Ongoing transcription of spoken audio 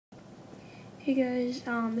Hey guys,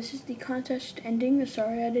 this is the contest ending.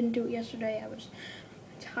 Sorry I didn't do it yesterday. I was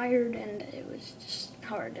tired and it was just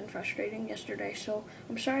hard and frustrating yesterday, so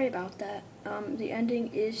I'm sorry about that. The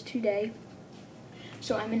ending is today.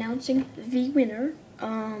 So I'm announcing the winner.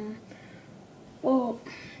 Well,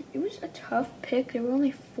 it was a tough pick. There were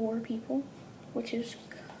only 4 people, which is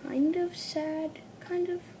kind of sad, kind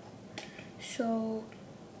of. So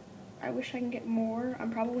I wish I can get more.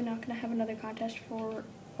 I'm probably not going to have another contest for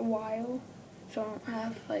a while, so I don't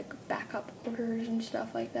have like backup orders and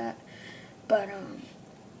stuff like that. But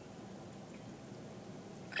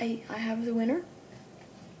I have the winner.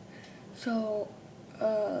 So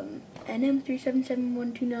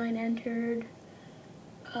NM377129 entered.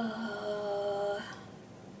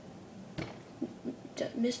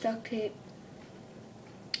 Miss Duct Tape,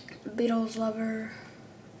 Beatles Lover,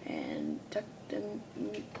 and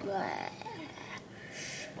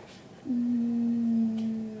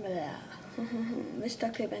Miss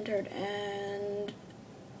Duct Tape entered, and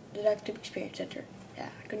the Duct Tape Experience entered. Yeah,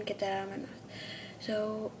 I couldn't get that out of my mouth.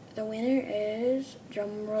 So the winner is,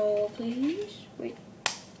 drum roll please. Wait,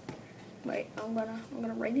 I'm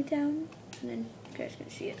gonna write it down, and then you guys can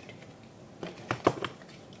see it.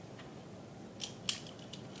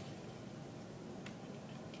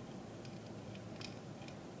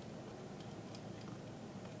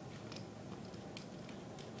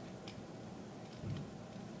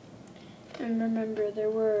 And remember, there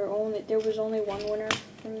was only one winner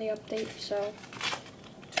from the update, so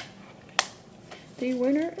the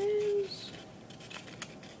winner is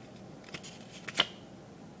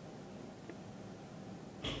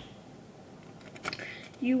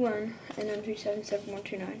you won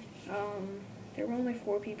NM377129. There were only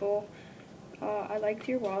 4 people. I liked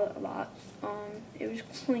your wallet a lot. It was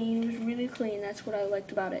clean. It was really clean. That's what I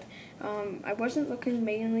liked about it. I wasn't looking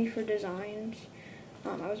mainly for designs.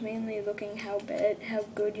 I was mainly looking how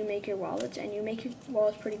good you make your wallets, and you make your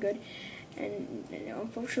wallets pretty good. And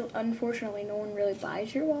unfortunately, no one really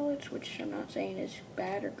buys your wallets, which I'm not saying is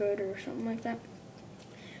bad or good or something like that.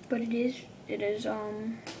 But it is.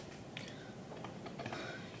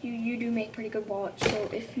 You do make pretty good wallets. So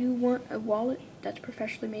if you want a wallet that's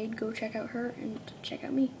professionally made, go check out her and check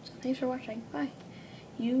out me. So thanks for watching. Bye.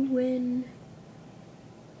 You win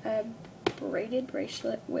a braided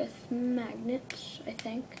bracelet with magnets, I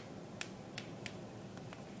think.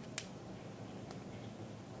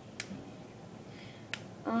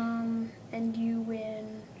 And you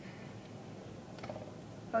win,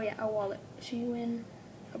 oh yeah, a wallet. So you win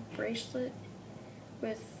a bracelet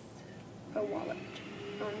with a wallet.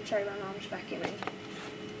 Sorry, my mom's vacuuming.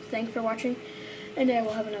 Thanks for watching, and I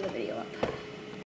will have another video up.